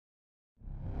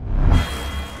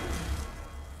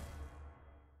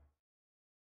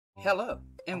Hello,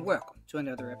 and welcome to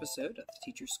another episode of the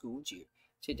Teacher School Jew.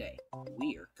 Today,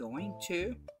 we are going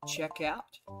to check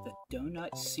out the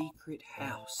Donut Secret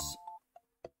House.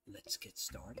 Let's get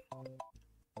started.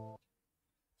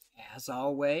 As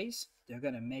always, they're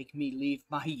going to make me leave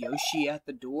my Yoshi at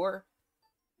the door.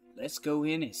 Let's go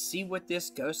in and see what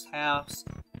this ghost house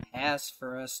has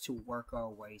for us to work our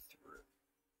way through.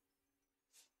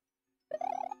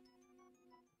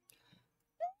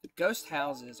 The ghost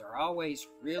houses are always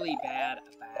really bad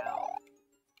about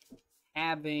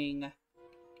having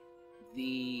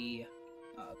the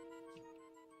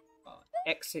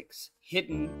exits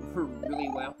hidden really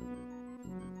well.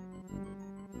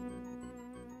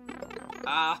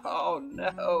 Oh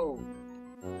no!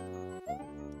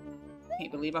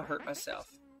 Can't believe I hurt myself.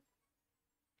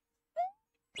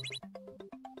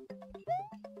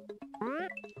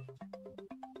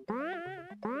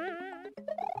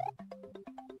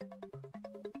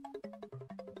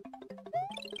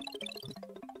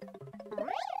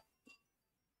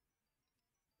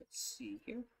 Let's see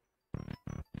here.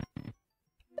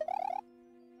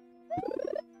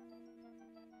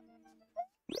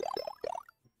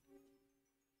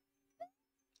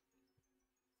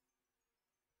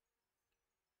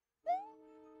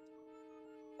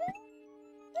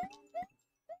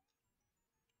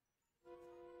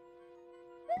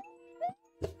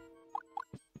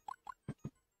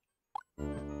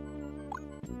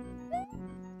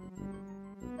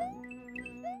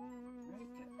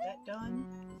 Done.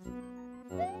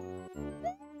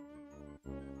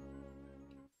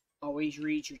 Always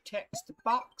read your text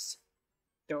box.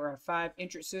 There are 5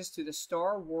 entrances to the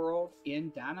Star World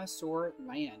in Dinosaur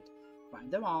Land.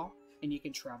 Find them all, and you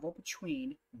can travel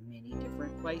between many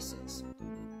different places.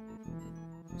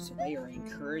 So they are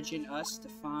encouraging us to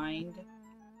find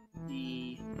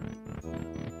the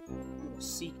little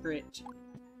secret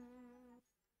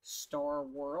Star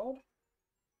World.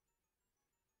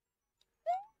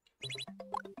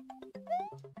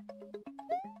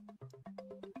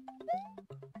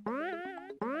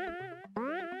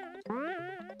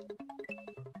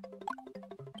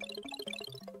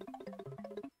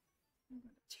 I'm going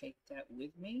to take that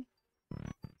with me.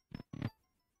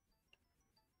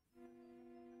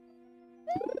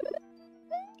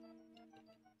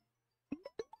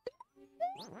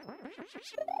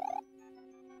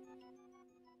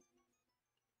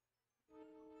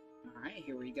 All right,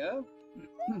 here we go.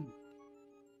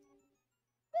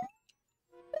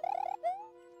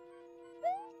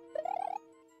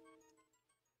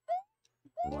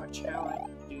 Watch how I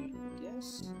do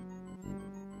this.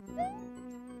 Now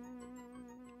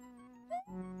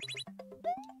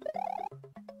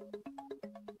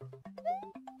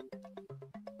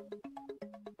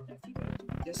if you go to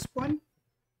this one,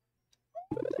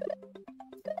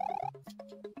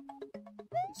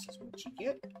 this is what you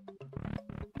get.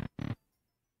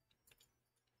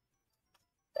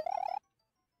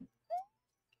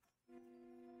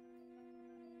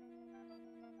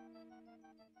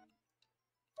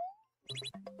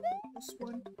 This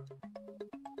one.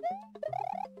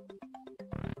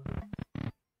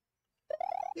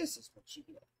 This is what you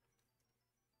get.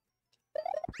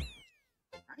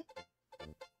 Alright.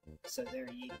 So there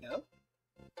you go.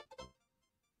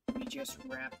 We just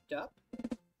wrapped up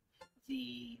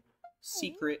the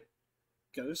secret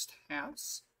ghost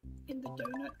house in the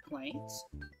Donut Plains.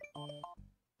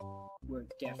 We're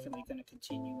definitely going to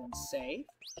continue and save.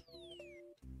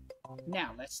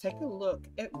 Now, let's take a look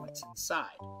at what's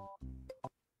inside.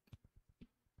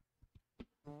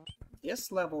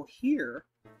 This level here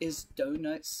is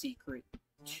Donut Secret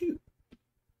 2.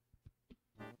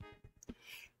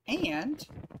 And,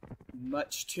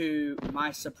 much to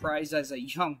my surprise as a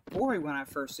young boy when I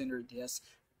first entered this,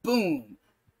 boom!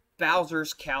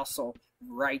 Bowser's Castle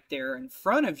right there in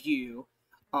front of you.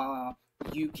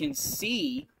 You can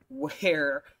see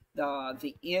where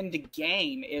the end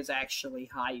game is actually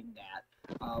hiding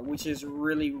at, which is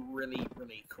really, really,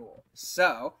 really cool.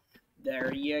 So,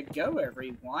 there you go,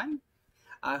 everyone.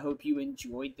 I hope you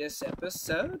enjoyed this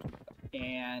episode,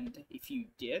 and if you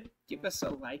did, give us a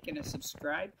like and a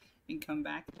subscribe, and come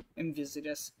back and visit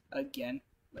us again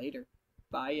later.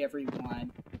 Bye,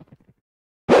 everyone.